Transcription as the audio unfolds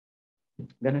I'm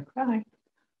gonna cry.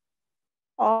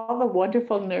 All the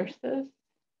wonderful nurses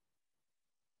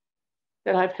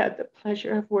that I've had the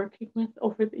pleasure of working with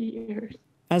over the years.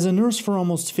 As a nurse for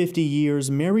almost 50 years,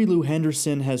 Mary Lou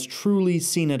Henderson has truly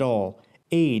seen it all.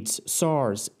 AIDS,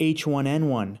 SARS,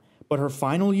 H1N1. But her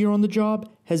final year on the job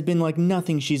has been like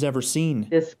nothing she's ever seen.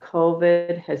 This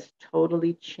COVID has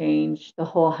totally changed the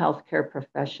whole healthcare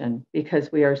profession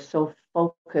because we are so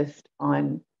focused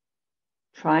on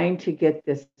trying to get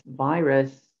this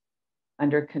virus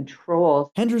under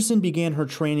control. Henderson began her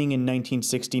training in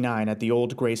 1969 at the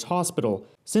Old Grace Hospital.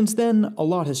 Since then, a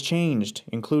lot has changed,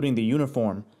 including the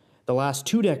uniform. The last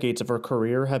 2 decades of her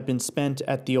career have been spent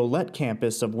at the Olette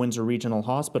campus of Windsor Regional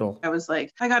Hospital. I was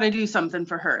like, I gotta do something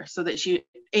for her so that she,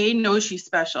 A, knows she's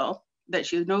special, that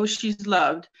she knows she's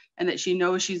loved, and that she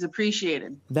knows she's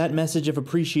appreciated. That message of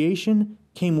appreciation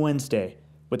came Wednesday,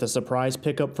 with a surprise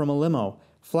pickup from a limo,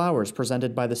 flowers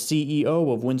presented by the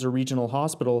CEO of Windsor Regional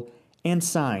Hospital, and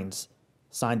signs.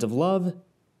 Signs of love,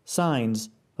 signs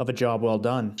of a job well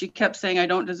done. She kept saying, I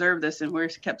don't deserve this, and we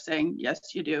kept saying,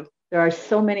 yes, you do. There are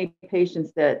so many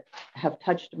patients that have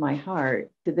touched my heart.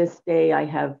 To this day, I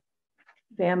have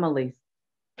families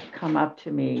come up to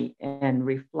me and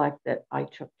reflect that I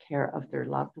took care of their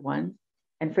loved ones.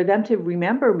 And for them to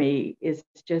remember me is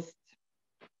just,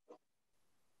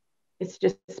 it's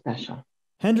just special.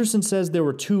 Henderson says there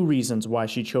were 2 reasons why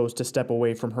she chose to step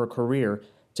away from her career: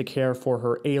 to care for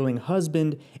her ailing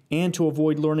husband and to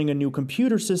avoid learning a new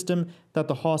computer system that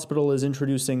the hospital is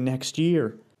introducing next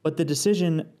year. But the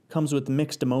decision comes with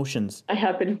mixed emotions. I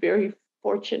have been very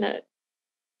fortunate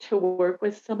to work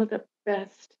with some of the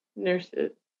best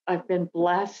nurses. I've been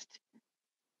blessed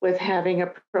with having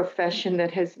a profession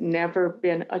that has never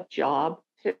been a job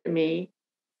to me.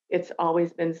 It's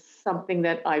always been something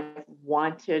that I've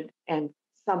wanted and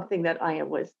something that I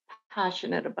was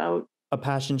passionate about. A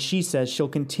passion she says she'll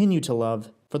continue to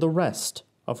love for the rest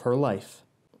of her life.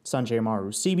 Sanjay,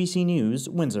 Maru, CBC News,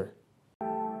 Windsor.